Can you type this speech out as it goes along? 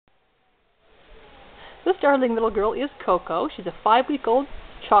This darling little girl is CoCo. She's a 5-week-old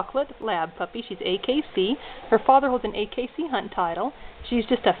chocolate lab puppy. She's AKC. Her father holds an AKC hunt title. She's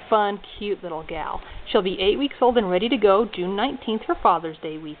just a fun, cute little gal. She'll be 8 weeks old and ready to go June 19th for Father's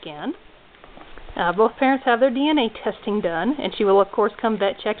Day weekend. Both parents have their DNA testing done, and she will, of course, come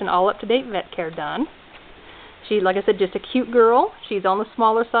vet checked and all up-to-date vet care done. She's, like I said, just a cute girl. She's on the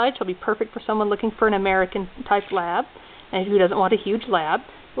smaller side. She'll be perfect for someone looking for an American-type lab and who doesn't want a huge lab.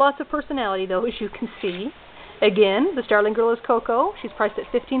 Lots of personality, though, as you can see. Again, this darling girl is CoCo. She's priced at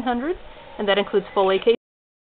 $1,500, and that includes full AK